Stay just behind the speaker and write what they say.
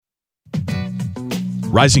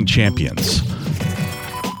Rising Champions,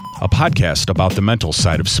 a podcast about the mental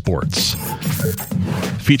side of sports,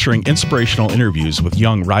 featuring inspirational interviews with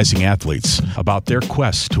young rising athletes about their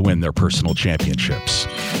quest to win their personal championships.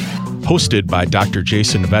 Hosted by Dr.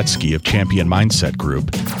 Jason Novetzke of Champion Mindset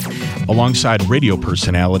Group, alongside radio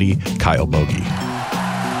personality Kyle Bogey.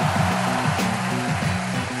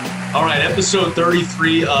 All right, episode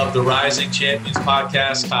 33 of the Rising Champions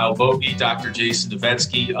podcast. Kyle Bogey, Dr. Jason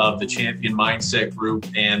Novetzke of the Champion Mindset Group,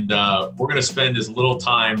 and we're going to spend as little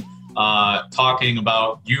time talking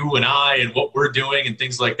about you and I and what we're doing and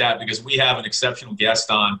things like that, because we have an exceptional guest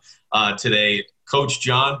on today. Coach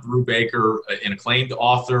John Brubaker, an acclaimed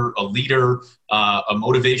author, a leader, a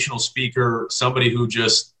motivational speaker, somebody who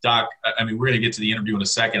just, Doc, I mean, we're going to get to the interview in a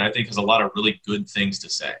second, I think has a lot of really good things to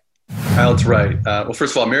say. Kyle, that's right. Well,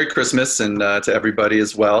 first of all, Merry Christmas, and to everybody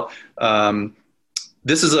as well.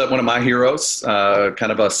 This is one of my heroes,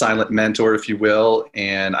 kind of a silent mentor, if you will.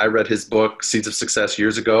 And I read his book, Seeds of Success,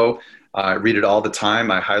 years ago. I read it all the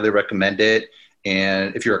time. I highly recommend it.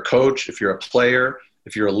 And if you're a coach, if you're a player,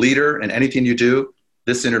 if you're a leader in anything you do,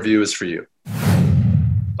 this interview is for you.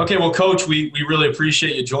 Okay, well, Coach, we really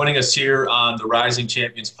appreciate you joining us here on the Rising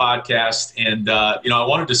Champions podcast. And, I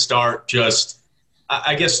wanted to start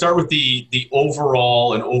with the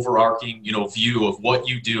overall and overarching, view of what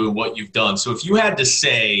you do and what you've done. So if you had to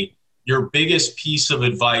say your biggest piece of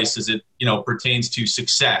advice as it, pertains to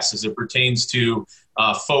success, as it pertains to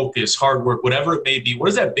focus, hard work, whatever it may be, what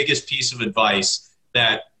is that biggest piece of advice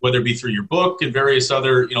that, whether it be through your book and various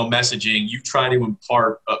other, messaging, you try to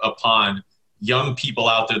impart upon young people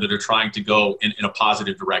out there that are trying to go in a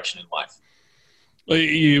positive direction in life?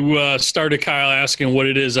 You started, Kyle, asking what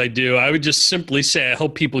it is I do. I would just simply say I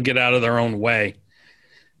help people get out of their own way.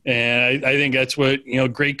 And I think that's what,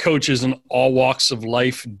 great coaches in all walks of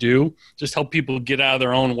life do, just help people get out of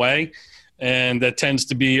their own way. And that tends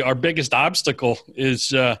to be our biggest obstacle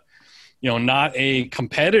is, not a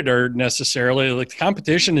competitor necessarily. Like, the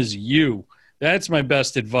competition is you. That's my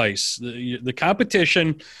best advice. The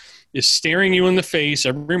competition is staring you in the face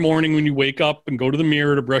every morning when you wake up and go to the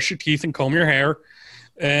mirror to brush your teeth and comb your hair.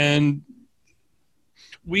 And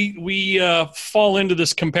we fall into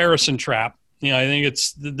this comparison trap. I think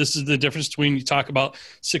this is the difference between, you talk about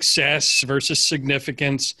success versus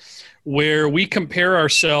significance, where we compare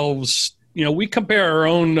ourselves, we compare our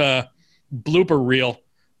own blooper reel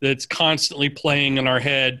that's constantly playing in our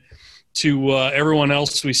head to everyone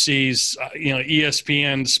else we see's,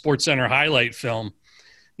 ESPN SportsCenter highlight film.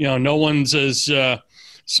 No one's as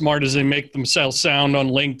smart as they make themselves sound on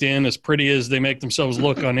LinkedIn, as pretty as they make themselves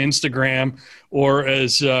look on Instagram, or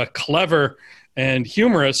as clever and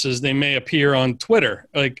humorous as they may appear on Twitter.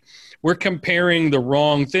 Like, we're comparing the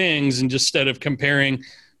wrong things, and instead of comparing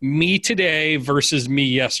me today versus me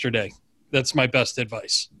yesterday. That's my best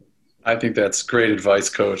advice. I think that's great advice,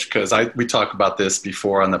 Coach, because we talk about this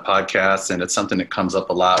before on the podcast, and it's something that comes up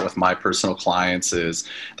a lot with my personal clients is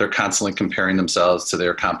they're constantly comparing themselves to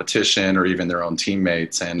their competition or even their own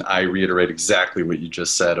teammates. And I reiterate exactly what you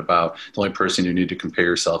just said about the only person you need to compare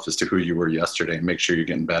yourself is to who you were yesterday, and make sure you're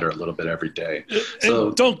getting better a little bit every day. So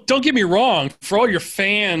don't get me wrong, for all your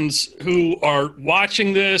fans who are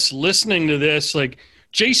watching this, listening to this, like,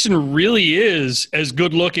 Jason really is as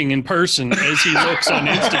good looking in person as he looks on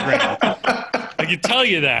Instagram. I can tell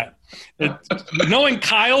you that. Knowing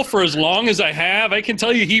Kyle for as long as I have, I can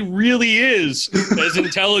tell you he really is as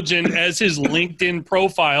intelligent as his LinkedIn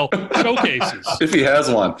profile showcases. If he has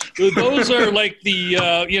one. Those are like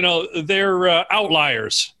they're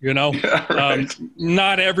outliers, Yeah, right.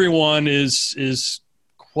 Not everyone is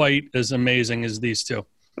quite as amazing as these two.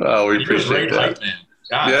 Oh, we appreciate that. Man.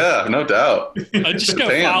 Yeah, no doubt. I'm just going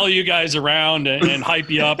to follow you guys around and hype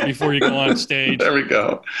you up before you go on stage. There we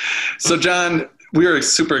go. So, John, we are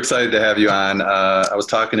super excited to have you on. I was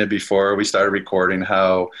talking to you before we started recording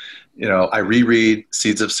how, I reread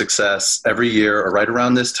Seeds of Success every year or right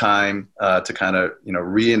around this time to kind of,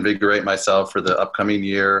 reinvigorate myself for the upcoming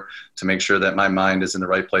year, to make sure that my mind is in the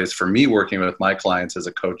right place for me working with my clients as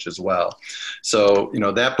a coach as well. So,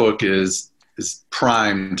 that book is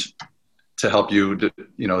primed to help you,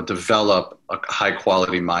 develop a high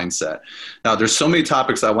quality mindset. Now, there's so many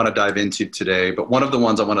topics I want to dive into today, but one of the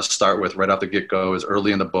ones I want to start with right off the get-go is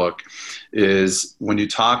early in the book is when you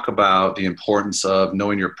talk about the importance of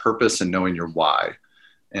knowing your purpose and knowing your why.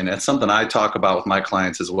 And that's something I talk about with my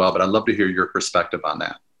clients as well, but I'd love to hear your perspective on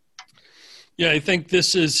that. Yeah, I think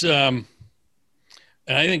this is, a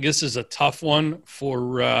tough one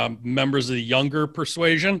for members of the younger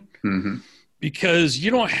persuasion. Mm-hmm. Because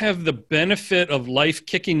you don't have the benefit of life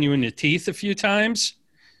kicking you in the teeth a few times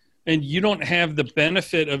and you don't have the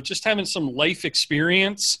benefit of just having some life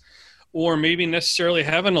experience or maybe necessarily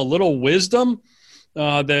having a little wisdom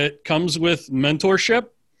that comes with mentorship.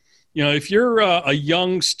 If you're a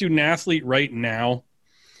young student athlete right now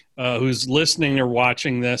who's listening or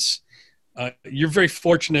watching this, you're very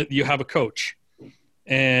fortunate that you have a coach.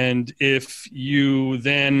 And if you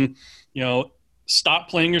then, stop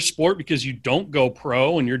playing your sport because you don't go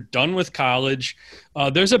pro and you're done with college,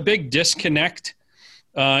 there's a big disconnect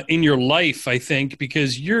in your life, I think,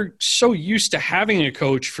 because you're so used to having a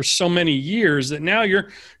coach for so many years that now you're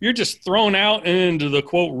just thrown out into the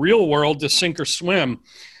quote real world to sink or swim.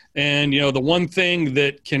 And, the one thing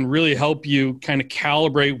that can really help you kind of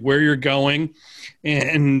calibrate where you're going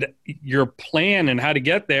and your plan and how to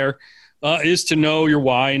get there is to know your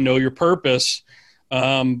why and know your purpose.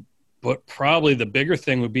 But probably the bigger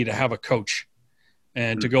thing would be to have a coach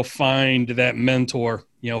and to go find that mentor,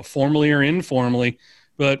 formally or informally.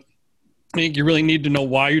 But I think you really need to know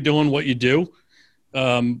why you're doing what you do.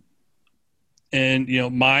 And,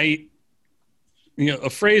 a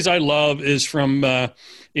phrase I love is from a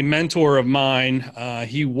mentor of mine.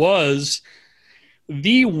 He was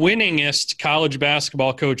the winningest college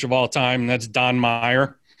basketball coach of all time, and that's Don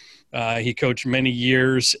Meyer. He coached many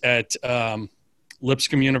years at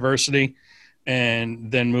Lipscomb University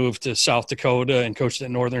and then moved to South Dakota and coached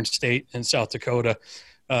at Northern State in South Dakota.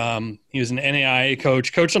 He was an NAIA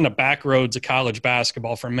coached on the back roads of college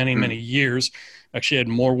basketball for many, many years. Actually had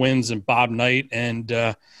more wins than Bob Knight and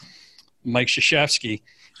Mike Krzyzewski.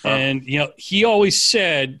 And, he always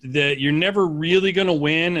said that you're never really going to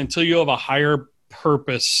win until you have a higher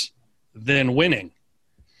purpose than winning.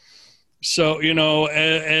 So,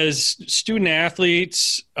 as student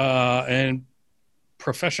athletes and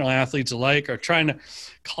professional athletes alike are trying to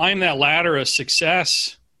climb that ladder of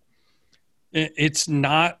success, it's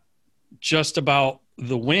not just about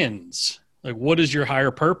the wins. Like, what is your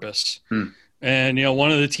higher purpose? And,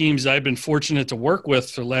 one of the teams I've been fortunate to work with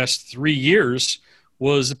for the last 3 years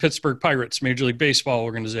was the Pittsburgh Pirates, Major League Baseball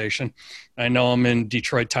organization. I know I'm in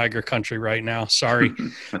Detroit Tiger country right now. Sorry.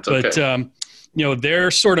 That's okay. But, their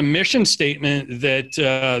sort of mission statement that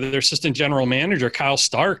their assistant general manager, Kyle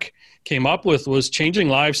Stark, came up with was changing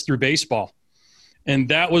lives through baseball. And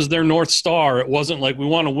that was their North Star. It wasn't like we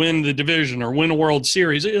want to win the division or win a World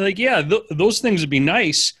Series. Like, yeah, those things would be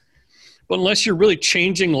nice. But unless you're really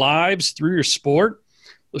changing lives through your sport,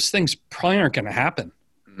 those things probably aren't going to happen.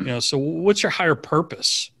 So what's your higher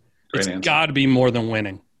purpose? It's got to be more than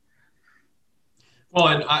winning. Well,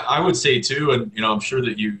 and I would say too, and I'm sure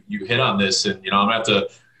that you hit on this, and I'm gonna have to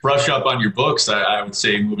brush up on your books. I would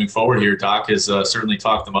say moving forward here, Doc has certainly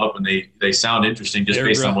talked them up, and they sound interesting just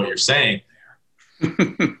based on what you're saying.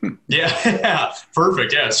 Yeah,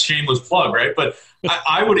 perfect. Yeah, shameless plug, right? But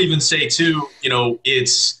I would even say too,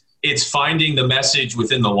 it's finding the message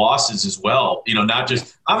within the losses as well. Not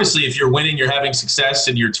just obviously if you're winning, you're having success,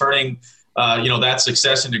 and you're turning that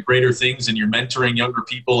success into greater things, and you're mentoring younger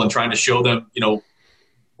people and trying to show them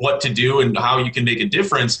what to do and how you can make a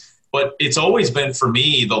difference. But it's always been for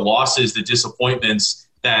me the losses, the disappointments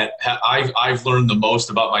that I've learned the most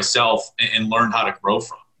about myself and learned how to grow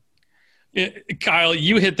from. Kyle,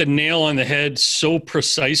 you hit the nail on the head so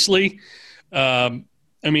precisely.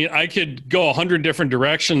 I could go 100 different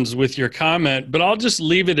directions with your comment, but I'll just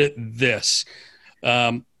leave it at this.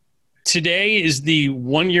 Today is the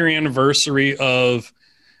 1-year anniversary of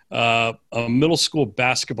a middle school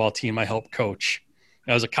basketball team I helped coach.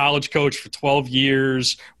 I was a college coach for 12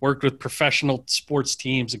 years, worked with professional sports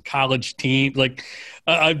teams and college teams.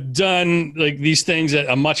 I've done these things at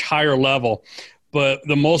a much higher level. But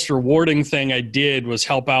the most rewarding thing I did was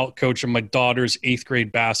help out coaching my daughter's 8th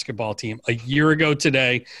grade basketball team. A year ago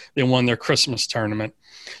today, they won their Christmas tournament.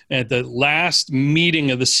 At the last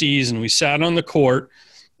meeting of the season, we sat on the court,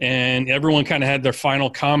 and everyone kind of had their final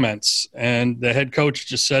comments. And the head coach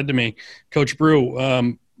just said to me, Coach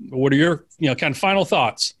Brew, what are your kind of final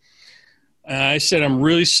thoughts? And I said, I'm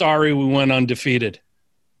really sorry we went undefeated.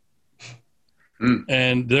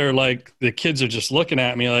 And they're like, the kids are just looking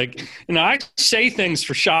at me like, I say things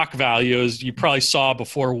for shock value, as you probably saw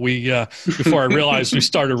before I realized we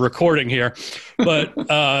started recording here. But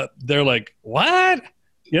they're like, what?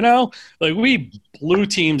 We blew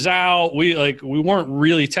teams out. We weren't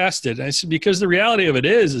really tested. And I said, because the reality of it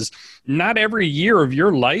is not every year of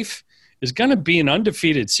your life is going to be an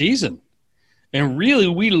undefeated season. And really,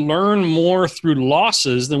 we learn more through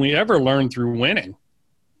losses than we ever learn through winning.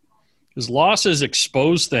 Because losses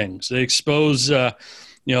expose things. They expose, a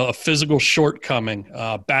physical shortcoming,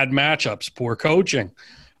 bad matchups, poor coaching,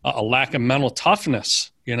 a lack of mental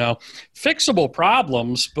toughness, fixable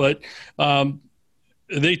problems. But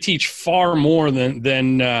they teach far more than going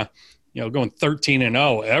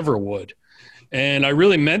 13-0 ever would. And I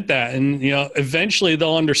really meant that. And, eventually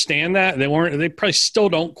they'll understand that. They probably still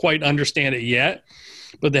don't quite understand it yet.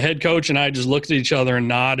 But the head coach and I just looked at each other and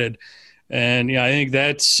nodded. And, I think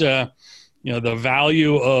that's, the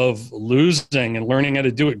value of losing and learning how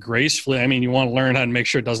to do it gracefully. I mean, you want to learn how to make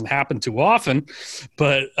sure it doesn't happen too often.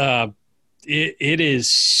 But it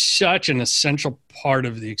is such an essential part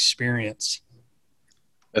of the experience.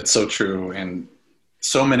 That's so true. And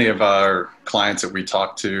so many of our clients that we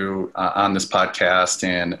talk to on this podcast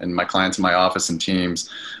and my clients in my office and teams,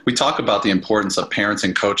 we talk about the importance of parents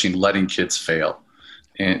and coaching letting kids fail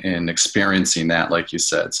and experiencing that, like you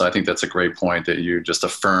said. So I think that's a great point that you just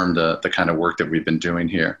affirmed the kind of work that we've been doing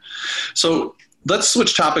here. So let's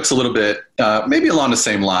switch topics a little bit, maybe along the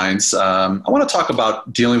same lines. I want to talk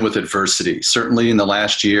about dealing with adversity. Certainly in the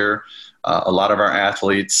last year, a lot of our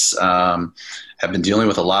athletes have been dealing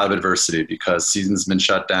with a lot of adversity because season's been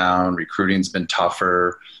shut down, recruiting's been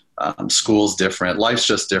tougher, school's different, life's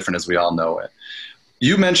just different as we all know it.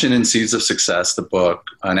 You mentioned in Seeds of Success, the book,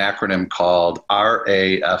 an acronym called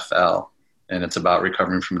RAFL, and it's about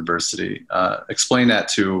recovering from adversity. Explain that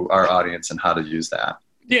to our audience and how to use that.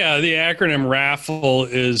 Yeah, the acronym RAFL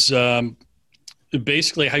is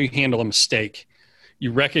basically how you handle a mistake.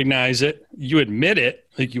 You recognize it, you admit it,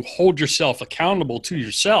 like you hold yourself accountable to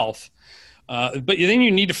yourself, but then you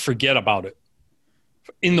need to forget about it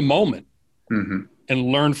in the moment and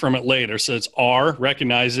learn from it later. So it's R,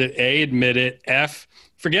 recognize it, A, admit it, F,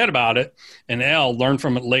 forget about it, and L, learn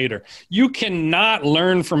from it later. You cannot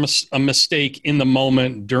learn from a mistake in the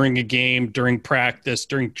moment, during a game, during practice,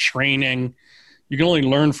 during training. You can only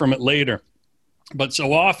learn from it later. But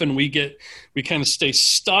so often we kind of stay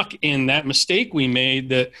stuck in that mistake we made,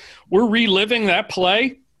 that we're reliving that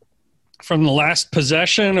play from the last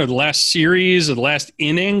possession or the last series or the last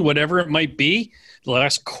inning, whatever it might be, the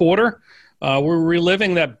last quarter. We're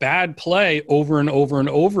reliving that bad play over and over and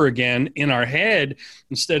over again in our head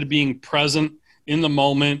instead of being present in the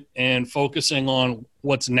moment and focusing on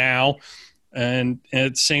what's now. And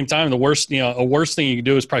at the same time, a worst thing you can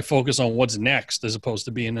do is probably focus on what's next as opposed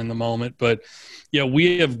to being in the moment. But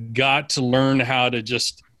we have got to learn how to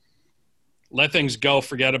just let things go,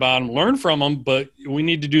 forget about them, learn from them, but we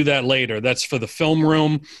need to do that later. That's for the film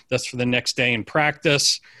room. That's for the next day in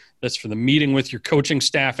practice. That's for the meeting with your coaching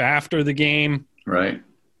staff after the game. Right.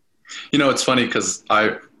 It's funny because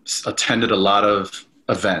I attended a lot of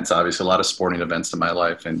events, obviously a lot of sporting events in my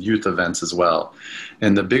life and youth events as well.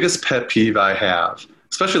 And the biggest pet peeve I have,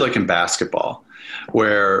 especially like in basketball,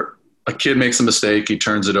 where a kid makes a mistake, he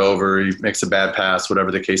turns it over, he makes a bad pass,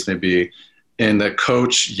 whatever the case may be, and the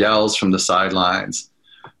coach yells from the sidelines,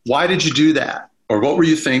 "Why did you do that?" Or "What were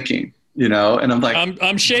you thinking?" And I'm like,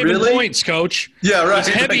 I'm shaving points, coach. Yeah, right. There's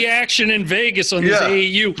heavy action in Vegas on this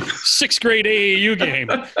AAU, 6th grade AAU game.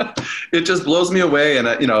 It just blows me away. And,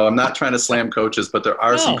 I'm not trying to slam coaches, but there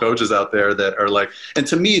are some coaches out there that are like, and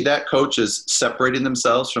to me, that coach is separating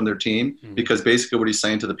themselves from their team because basically what he's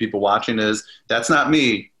saying to the people watching is, that's not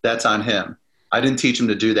me, that's on him. I didn't teach him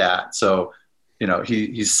to do that. So,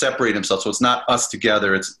 he's separating himself. So it's not us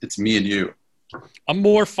together. It's me and you. I'm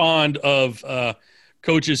more fond of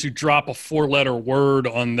coaches who drop a 4-letter word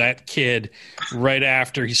on that kid right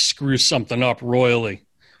after he screws something up royally.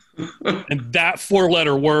 And that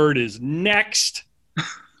 4-letter word is next.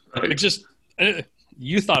 Right.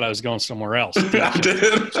 You thought I was going somewhere else. I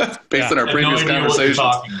did. Based on our previous conversations.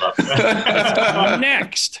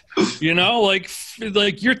 Next.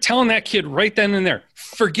 Like you're telling that kid right then and there,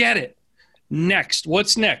 forget it. Next.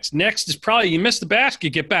 What's next? Next is probably you missed the basket,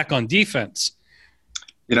 get back on defense.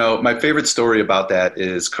 My favorite story about that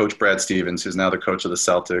is Coach Brad Stevens, who's now the coach of the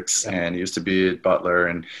Celtics, and he used to be at Butler.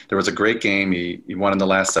 And there was a great game. He won in the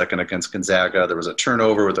last second against Gonzaga. There was a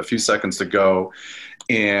turnover with a few seconds to go.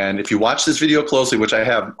 And if you watch this video closely, which I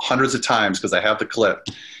have hundreds of times because I have the clip,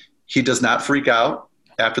 he does not freak out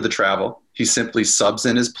after the travel. He simply subs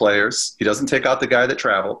in his players. He doesn't take out the guy that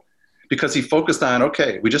traveled because he focused on,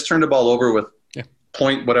 okay, we just turned the ball over with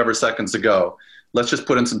point whatever seconds to go. Let's just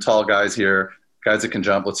put in some tall guys here. Guys that can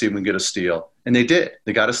jump, let's see if we can get a steal. And they did.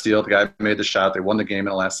 They got a steal. The guy made the shot. They won the game in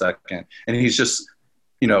the last second. And he's just,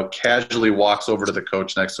 casually walks over to the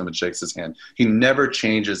coach next to him and shakes his hand. He never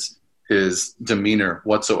changes his demeanor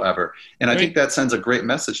whatsoever. And I think that sends a great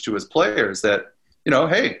message to his players that,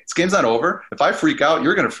 hey, this game's not over. If I freak out,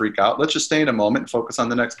 you're going to freak out. Let's just stay in a moment and focus on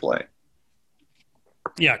the next play.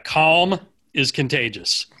 Yeah, calm is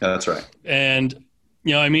contagious. Yeah, that's right. And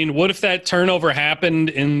what if that turnover happened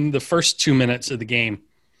in the first 2 minutes of the game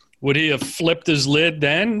Would he have flipped his lid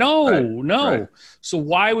then? No, no. Right. So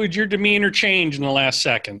why would your demeanor change in the last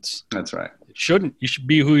seconds? That's right. It shouldn't. You should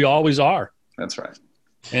be who you always are. That's right.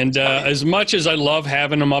 And as much as I love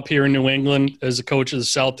having him up here in New England as a coach of the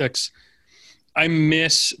Celtics, I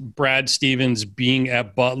miss Brad Stevens being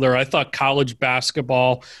at Butler. I thought college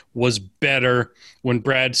basketball was better when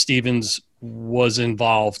Brad Stevens was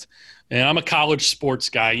involved. And I'm a college sports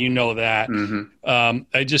guy. You know that.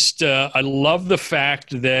 Mm-hmm. I love the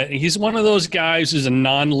fact that he's one of those guys who's a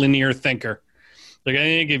nonlinear thinker. Like, I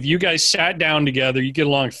think if you guys sat down together, you get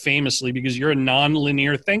along famously because you're a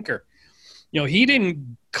nonlinear thinker. You know, he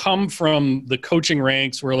didn't come from the coaching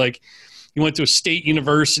ranks where, like, he went to a state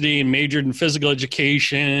university and majored in physical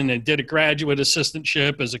education and did a graduate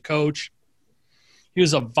assistantship as a coach. He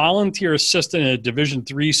was a volunteer assistant at a Division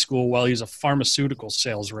III school while he was a pharmaceutical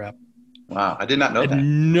sales rep. Wow, I did not know that.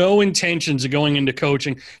 No intentions of going into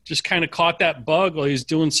coaching. Just kind of caught that bug while he was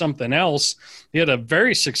doing something else. He had a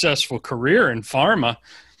very successful career in pharma,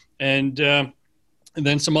 and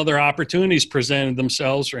then some other opportunities presented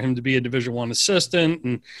themselves for him to be a Division I assistant,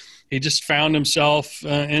 and he just found himself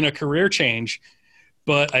in a career change.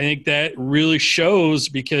 But I think that really shows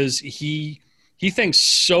because he thinks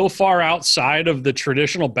so far outside of the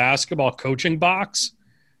traditional basketball coaching box.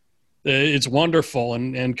 It's wonderful,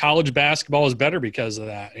 and college basketball is better because of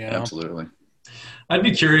that. You know? Absolutely. I'd be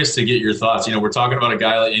curious to get your thoughts. You know, we're talking about a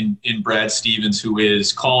guy in Brad Stevens who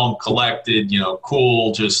is calm, collected, you know,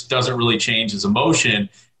 cool, just doesn't really change his emotion.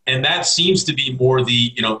 And that seems to be more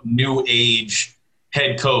the, you know, new age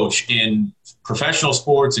head coach in professional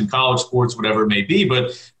sports and college sports, whatever it may be.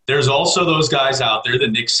 But there's also those guys out there, the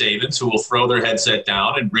Nick Sabans, who will throw their headset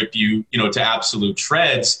down and rip you, you know, to absolute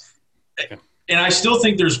shreds. And I still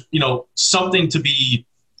think there's, you know, something to be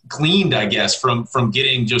gleaned, I guess, from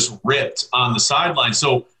getting just ripped on the sideline.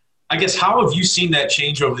 So I guess, how have you seen that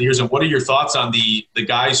change over the years, and what are your thoughts on the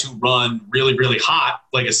guys who run really, really hot,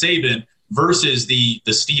 like a Saban, versus the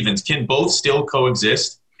Stevens? Can both still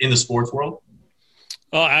coexist in the sports world?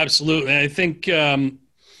 Oh, absolutely. I think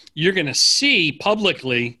you're going to see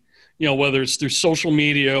publicly, you know, whether it's through social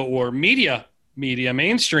media or media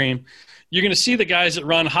mainstream, you're going to see the guys that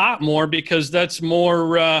run hot more because that's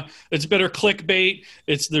more, it's better clickbait.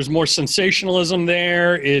 There's more sensationalism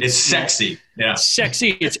there. It's sexy. Yeah. It's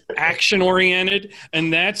sexy. It's action oriented.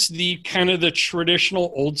 And that's the kind of the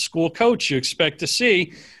traditional old school coach you expect to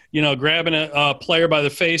see, you know, grabbing a player by the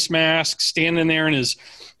face mask, standing there in his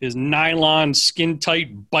nylon skin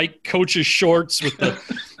tight bike coach's shorts with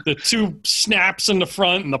the two snaps in the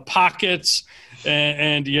front and the pockets.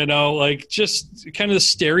 And, you know, like just kind of the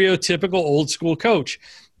stereotypical old school coach.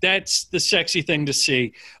 That's the sexy thing to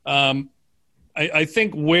see. I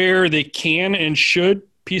think where they can and should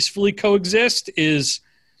peacefully coexist is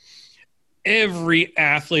every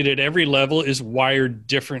athlete at every level is wired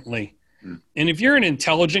differently. And if you're an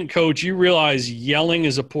intelligent coach, you realize yelling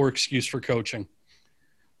is a poor excuse for coaching.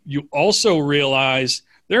 You also realize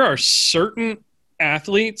there are certain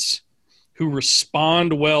athletes who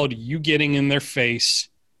respond well to you getting in their face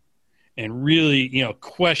and really, you know,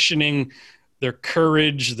 questioning their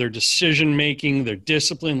courage, their decision-making, their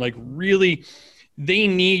discipline. Like, really, they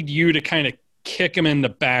need you to kind of kick them in the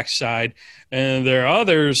backside. And there are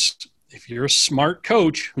others, if you're a smart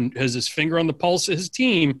coach who has his finger on the pulse of his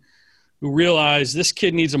team, who realize this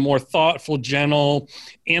kid needs a more thoughtful, gentle,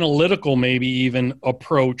 analytical, maybe even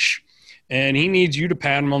approach, and he needs you to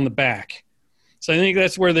pat him on the back. So I think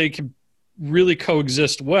that's where they can really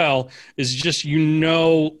coexist well, is just, you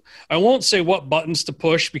know, I won't say what buttons to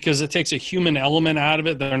push because it takes a human element out of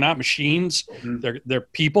it. They're not machines. Mm-hmm. They're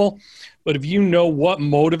people. But if you know what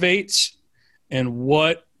motivates and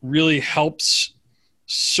what really helps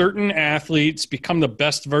certain athletes become the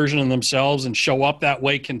best version of themselves and show up that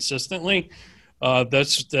way consistently,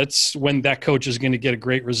 that's when that coach is going to get a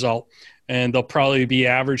great result. And they'll probably be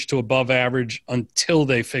average to above average until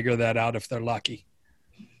they figure that out if they're lucky.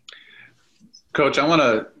 Coach, I want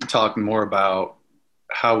to talk more about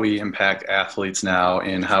how we impact athletes now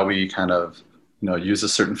and how we kind of, you know, use a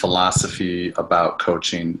certain philosophy about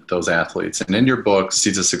coaching those athletes. And in your book,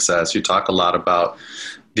 Seeds of Success, you talk a lot about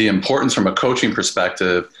the importance from a coaching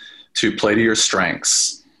perspective to play to your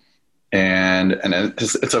strengths. And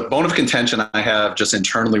it's a bone of contention I have just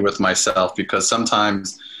internally with myself, because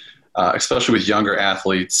sometimes, especially with younger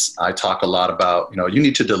athletes, I talk a lot about, you know, you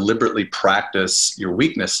need to deliberately practice your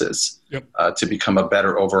weaknesses. Yep. To become a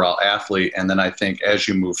better overall athlete. And then I think as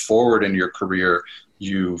you move forward in your career,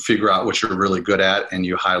 you figure out what you're really good at and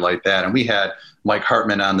you highlight that. And we had Mike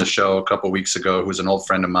Hartman on the show a couple of weeks ago, who's an old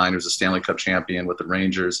friend of mine, who's a Stanley Cup champion with the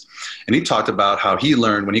Rangers. And he talked about how he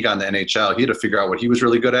learned when he got in the NHL, he had to figure out what he was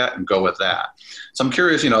really good at and go with that. So I'm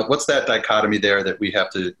curious, what's that dichotomy there that we have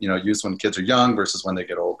to, use when kids are young versus when they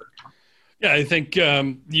get older? Yeah, I think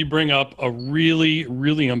you bring up a really,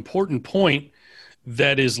 really important point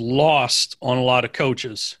that is lost on a lot of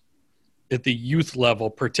coaches at the youth level,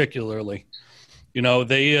 particularly. So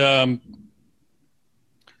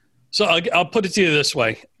I'll put it to you this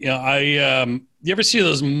way. You ever see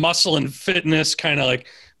those muscle and fitness kind of like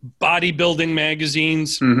bodybuilding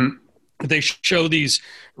magazines? Mm-hmm. They show these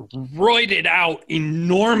roided out,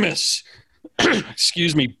 enormous,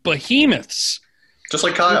 behemoths. Just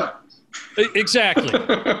like Kyle. Exactly.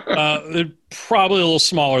 They're probably a little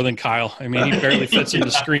smaller than Kyle. I mean, he barely fits in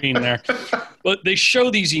the screen there. But they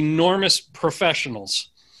show these enormous professionals.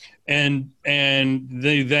 And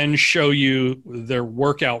they then show you their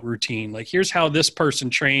workout routine. Like, here's how this person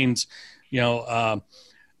trains,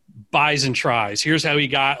 buys and tries. Here's how he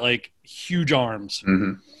got like huge arms.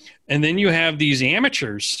 Mm-hmm. And then you have these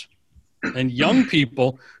amateurs and young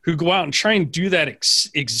people who go out and try and do that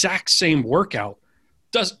exact same workout.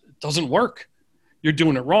 Doesn't work. You're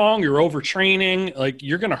doing it wrong. You're overtraining. Like,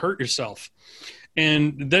 you're going to hurt yourself.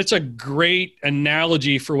 And that's a great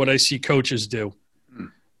analogy for what I see coaches do.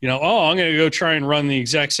 I'm going to go try and run the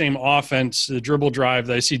exact same offense, the dribble drive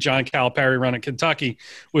that I see John Calipari run at Kentucky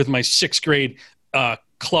with my 6th grade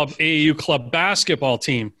AAU club basketball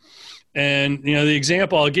team. And, the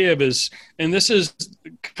example I'll give is, and this is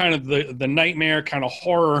kind of the nightmare kind of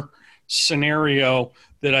horror scenario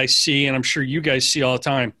that I see, and I'm sure you guys see all the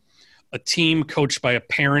time. A team coached by a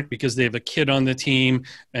parent because they have a kid on the team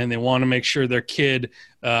and they want to make sure their kid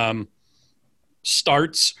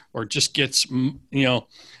starts or just gets, I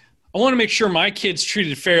want to make sure my kid's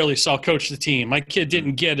treated fairly, so I'll coach the team. My kid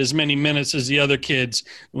didn't get as many minutes as the other kids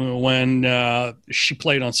when she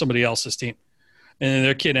played on somebody else's team. And then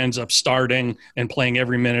their kid ends up starting and playing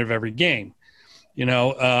every minute of every game.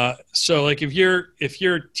 So like if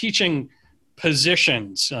you're teaching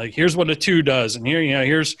positions, like here's what a 2 does, and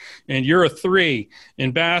and you're a 3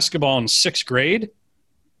 in basketball in 6th grade,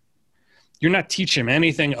 you're not teaching them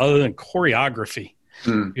anything other than choreography.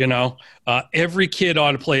 Every kid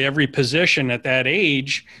ought to play every position at that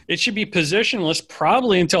age. It should be positionless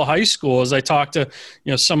probably until high school. As I talk to,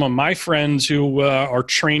 some of my friends who are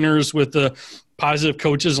trainers with the Positive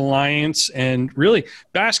Coaches Alliance and really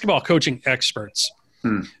basketball coaching experts,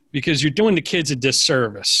 because you're doing the kids a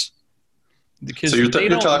disservice. So you're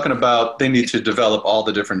talking about they need to develop all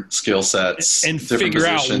the different skill sets and different figure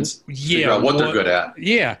out what they're good at.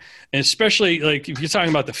 Yeah. And especially like if you're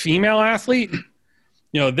talking about the female athlete,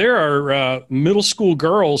 there are middle school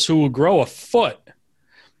girls who will grow a foot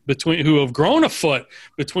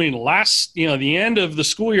between last, the end of the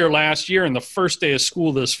school year last year and the first day of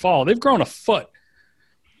school this fall. They've grown a foot.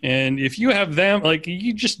 And if you have them, like,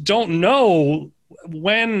 you just don't know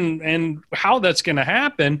when and how that's going to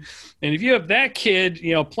happen. And if you have that kid,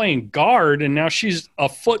 playing guard and now she's a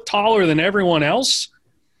foot taller than everyone else,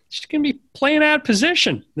 she's going to be playing out of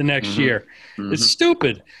position the next year. Mm-hmm. It's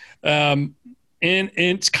stupid. And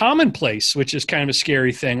it's commonplace, which is kind of a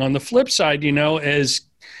scary thing. On the flip side, as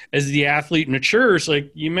the athlete matures,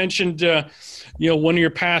 like you mentioned, one of your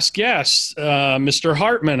past guests, Mr.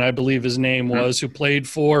 Hartman, I believe his name was, who played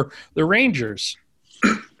for the Rangers.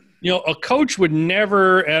 A coach would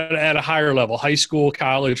never, at a higher level, high school,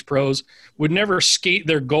 college, pros, would never skate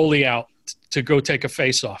their goalie out to go take a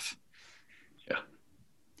face-off. Yeah.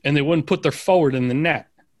 And they wouldn't put their forward in the net.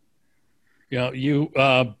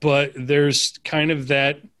 But there's kind of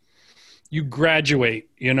that, you graduate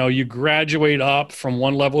up from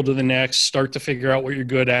one level to the next, start to figure out what you're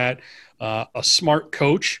good at. A smart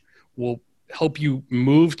coach will help you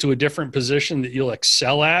move to a different position that you'll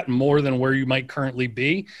excel at more than where you might currently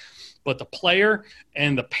be. But the player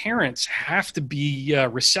and the parents have to be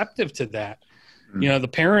receptive to that. The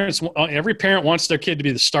parents, every parent wants their kid to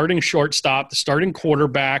be the starting shortstop, the starting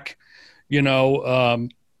quarterback, the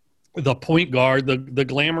point guard, the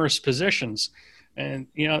glamorous positions. And,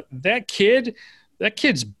 that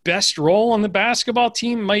kid's best role on the basketball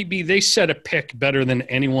team might be they set a pick better than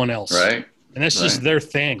anyone else. Right. And that's just their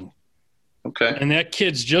thing. Okay. And that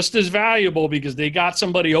kid's just as valuable because they got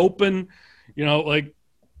somebody open, like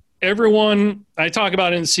everyone I talk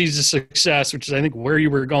about in Seeds of Success, which is I think where you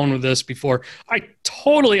were going with this before. I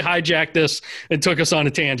totally hijacked this and took us on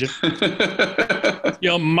a tangent.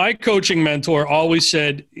 My coaching mentor always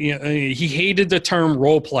said, he hated the term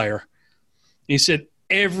role player. He said,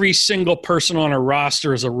 every single person on a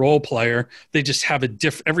roster is a role player. They just have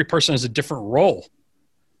every person has a different role.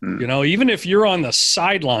 You know, even if you're on the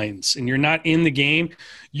sidelines and you're not in the game,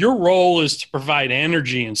 your role is to provide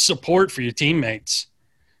energy and support for your teammates.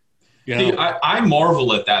 You know? See, I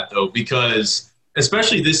marvel at that, though, because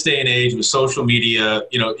especially this day and age with social media,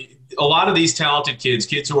 you know, a lot of these talented kids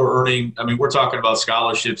who are earning, I mean, we're talking about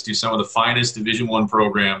scholarships to some of the finest Division I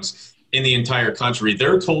programs in the entire country.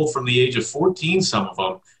 They're told from the age of 14, some of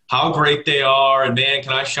them, how great they are. And, man,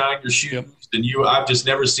 can I shine your shoes? Yep. And I've just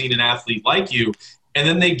never seen an athlete like you. And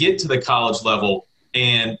then they get to the college level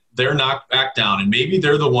and they're knocked back down. And maybe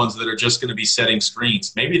they're the ones that are just going to be setting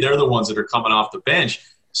screens. Maybe they're the ones that are coming off the bench.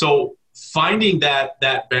 So finding that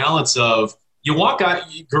balance of you want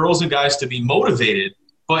girls and guys to be motivated,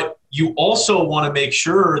 but you also want to make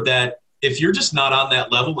sure that if you're just not on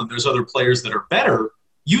that level and there's other players that are better,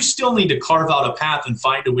 you still need to carve out a path and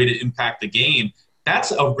find a way to impact the game.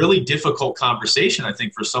 That's a really difficult conversation, I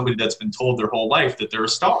think, for somebody that's been told their whole life that they're a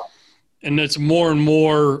star. And it's more and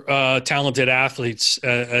more talented athletes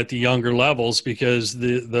at the younger levels because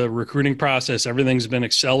the recruiting process, everything's been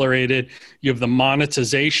accelerated. You have the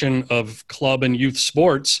monetization of club and youth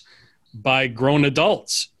sports by grown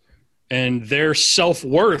adults. And their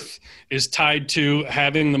self-worth is tied to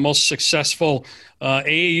having the most successful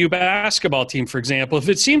AAU basketball team, for example. If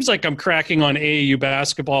it seems like I'm cracking on AAU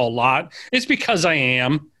basketball a lot, it's because I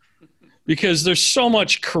am. Because there's so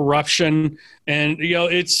much corruption and, you know,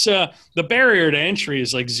 it's the barrier to entry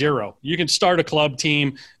is like zero. You can start a club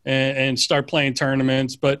team and start playing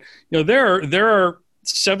tournaments. But, you know, there are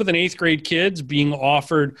 7th and 8th grade kids being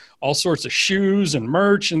offered all sorts of shoes and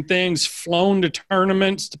merch and things, flown to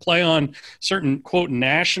tournaments to play on certain, quote,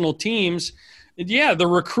 national teams. And yeah, the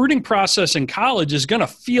recruiting process in college is going to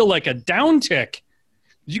feel like a downtick.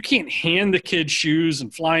 You can't hand the kid shoes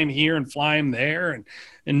and fly him here and fly him there.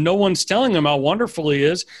 And no one's telling them how wonderful he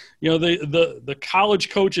is. You know, the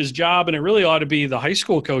college coach's job, and it really ought to be the high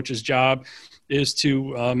school coach's job, is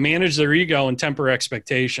to manage their ego and temper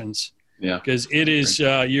expectations. Yeah. Because it is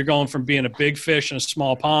you're going from being a big fish in a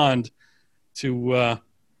small pond to,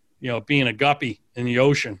 being a guppy in the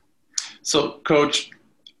ocean. So, Coach,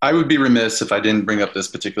 I would be remiss if I didn't bring up this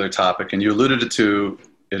particular topic, and you alluded to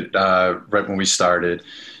it right when we started,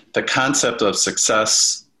 the concept of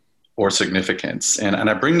success or significance. And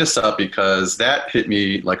I bring this up because that hit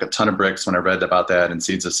me like a ton of bricks when I read about that in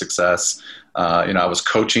Seeds of Success. I was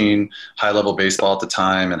coaching high-level baseball at the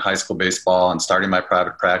time and high school baseball and starting my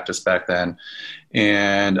private practice back then.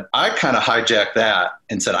 And I kind of hijacked that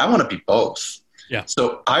and said, I want to be both. Yeah.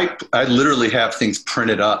 So I literally have things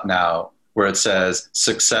printed up now where it says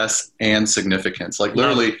success and significance. Like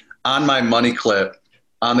literally on my money clip,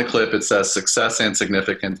 on the clip, it says success and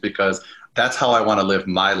significance because that's how I want to live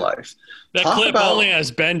my life. That clip only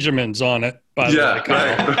has Benjamins on it, by the way.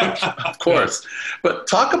 Right. Of course. But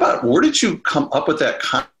talk about, where did you come up with that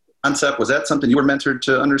concept? Was that something you were mentored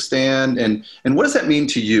to understand? And what does that mean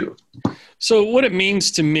to you? So what it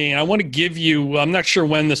means to me, I want to give you, I'm not sure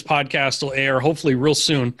when this podcast will air, hopefully real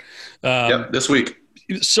soon. This week.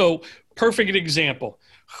 So perfect example.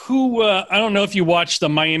 I don't know if you watched the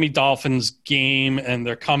Miami Dolphins game and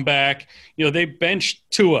their comeback, they benched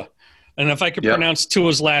Tua. And if I could pronounce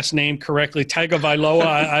Tua's last name correctly,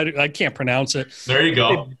 Tagovailoa, I can't pronounce it. There you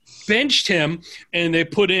go. They benched him, and they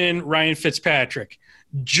put in Ryan Fitzpatrick,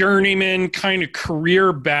 journeyman kind of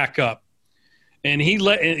career backup. And he's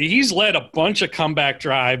led a bunch of comeback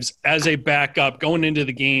drives as a backup going into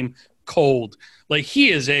the game cold. Like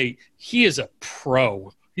he is a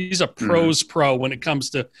pro. He's a pro's pro when it comes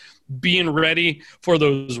to being ready for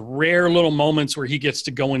those rare little moments where he gets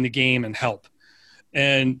to go in the game and help.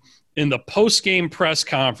 And in the post-game press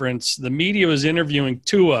conference, the media was interviewing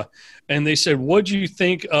Tua, and they said, "What do you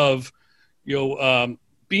think of,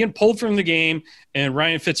 being pulled from the game and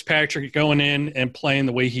Ryan Fitzpatrick going in and playing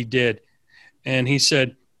the way he did?" And he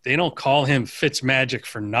said, "They don't call him Fitzmagic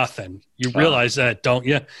for nothing. You realize that, don't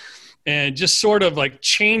you?" And just sort of like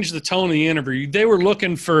change the tone of the interview. They were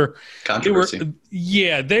looking for controversy.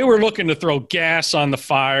 They were looking to throw gas on the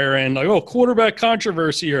fire and like, quarterback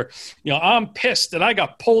controversy, or I'm pissed that I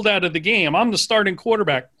got pulled out of the game. I'm the starting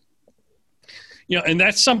quarterback. And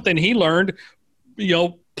that's something he learned,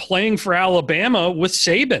 playing for Alabama with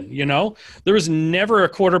Saban. There was never a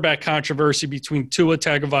quarterback controversy between Tua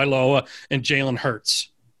Tagovailoa and Jalen Hurts.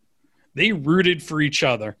 They rooted for each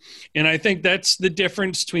other. And I think that's the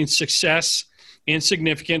difference between success and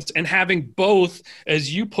significance, and having both,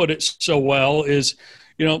 as you put it so well, is,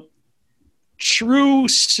 true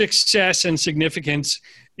success and significance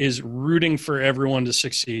is rooting for everyone to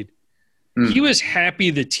succeed. He was happy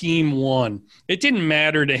the team won. It didn't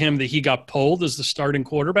matter to him that he got pulled as the starting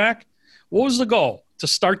quarterback. What was the goal? To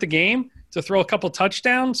start the game? To throw a couple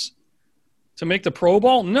touchdowns? To make the Pro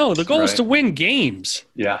Bowl? No, the goal is to win games.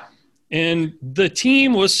 Yeah. And the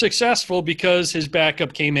team was successful because his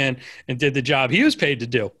backup came in and did the job he was paid to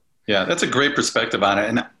do. Yeah, that's a great perspective on it.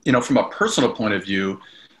 And, you know, from a personal point of view,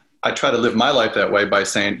 I try to live my life that way by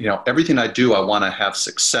saying, you know, everything I do, I want to have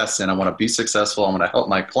success in. I want to be successful. I want to help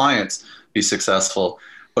my clients be successful.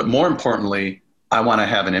 But more importantly, I want to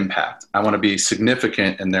have an impact. I want to be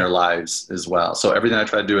significant in their lives as well. So everything I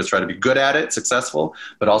try to do is try to be good at it, successful,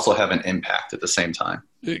 but also have an impact at the same time.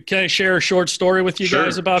 Can I share a short story with you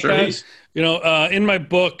guys about that? Please. You know, in my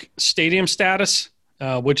book, Stadium Status,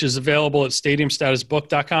 which is available at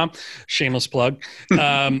stadiumstatusbook.com, shameless plug,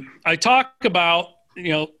 I talk about,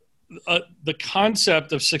 you know, the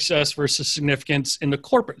concept of success versus significance in the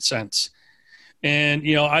corporate sense. And,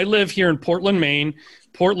 you know, I live here in Portland, Maine.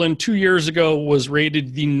 Portland 2 years ago was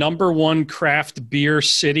rated the #1 craft beer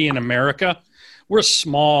city in America. We're a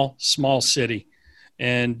small city,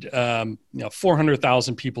 and, you know,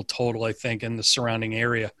 400,000 people total, I think, in the surrounding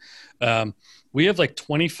area. We have like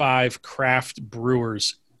 25 craft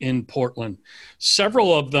brewers in Portland.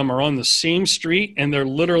 Several of them are on the same street, and they're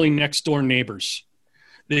literally next door neighbors.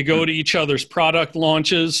 They go to each other's product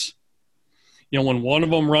launches. You know, when one of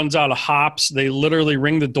them runs out of hops, they literally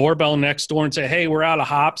ring the doorbell next door and say, hey, we're out of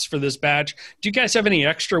hops for this batch. Do you guys have any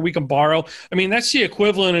extra we can borrow? I mean, that's the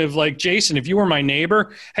equivalent of like, Jason, if you were my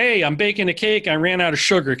neighbor, hey, I'm baking a cake. I ran out of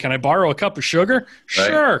sugar. Can I borrow a cup of sugar? Right.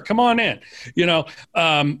 Sure. Come on in. You know,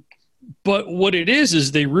 but what it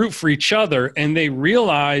is they root for each other, and they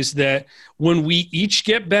realize that when we each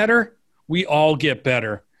get better, we all get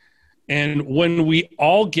better. And when we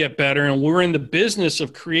all get better, and we're in the business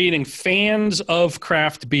of creating fans of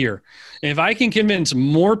craft beer, and if I can convince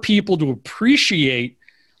more people to appreciate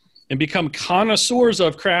and become connoisseurs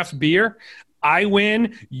of craft beer, I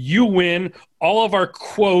win, you win, all of our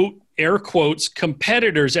quote, air quotes,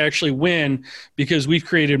 competitors actually win, because we've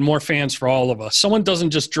created more fans for all of us. Someone doesn't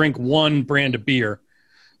just drink one brand of beer.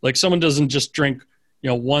 Like someone doesn't just drink, you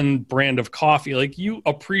know, one brand of coffee. Like you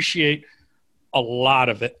appreciate a lot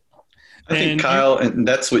of it. I think, Kyle, and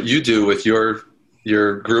that's what you do with your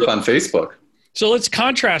group on Facebook. So let's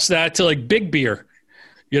contrast that to like big beer.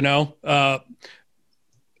 You know,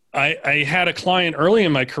 I had a client early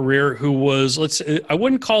in my career who was, I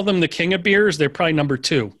wouldn't call them the king of beers. They're probably number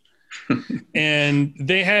 2. And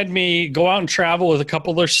they had me go out and travel with a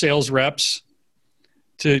couple of their sales reps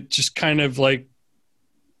to just kind of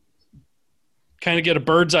get a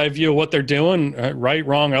bird's eye view of what they're doing, right,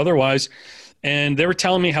 wrong, otherwise. And they were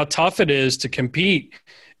telling me how tough it is to compete,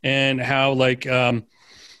 and how you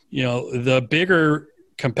know, the bigger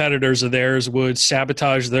competitors of theirs would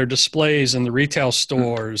sabotage their displays in the retail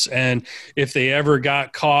stores. And if they ever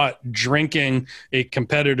got caught drinking a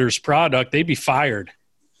competitor's product, they'd be fired.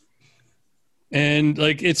 And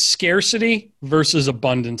like, it's scarcity versus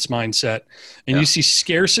abundance mindset. And you see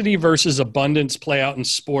scarcity versus abundance play out in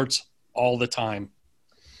sports all the time.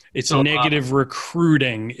 It's negative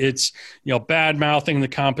recruiting. It's, you know, bad mouthing the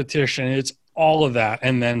competition. It's all of that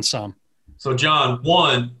and then some. So John,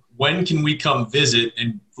 one, when can we come visit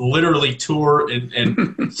and literally tour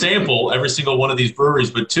and sample every single one of these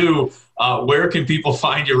breweries? But two, where can people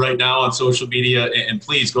find you right now on social media? And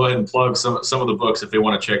please go ahead and plug some of the books if they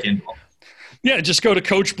want to check in. Yeah, just go to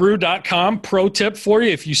coachbrew.com. Pro tip for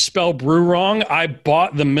you: if you spell brew wrong, I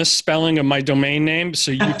bought the misspelling of my domain name,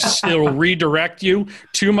 so it'll redirect you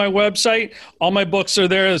to my website. All my books are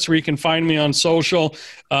there. That's where you can find me on social.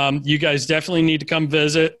 You guys definitely need to come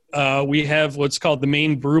visit. We have what's called the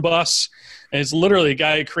Maine Brew Bus. And it's literally a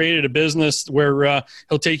guy who created a business where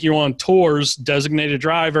he'll take you on tours, designated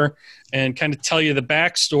driver, and kind of tell you the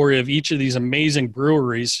backstory of each of these amazing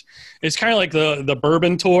breweries. It's kind of like the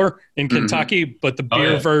bourbon tour in Kentucky, but the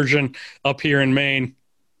beer version up here in Maine.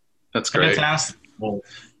 That's great. Fantastic. Well,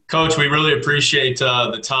 Coach, we really appreciate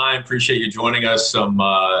the time. Appreciate you joining us. Some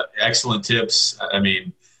excellent tips. I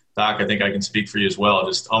mean, Doc, I think I can speak for you as well.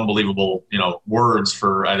 Just unbelievable, you know, words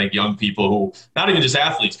for, I think, young people who, not even just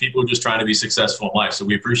athletes, people who are just trying to be successful in life. So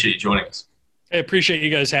we appreciate you joining us. I appreciate you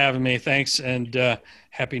guys having me. Thanks, and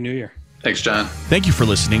Happy New Year. Thanks, John. Thank you for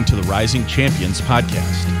listening to the Rising Champions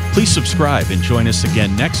podcast. Please subscribe and join us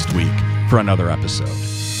again next week for another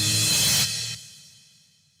episode.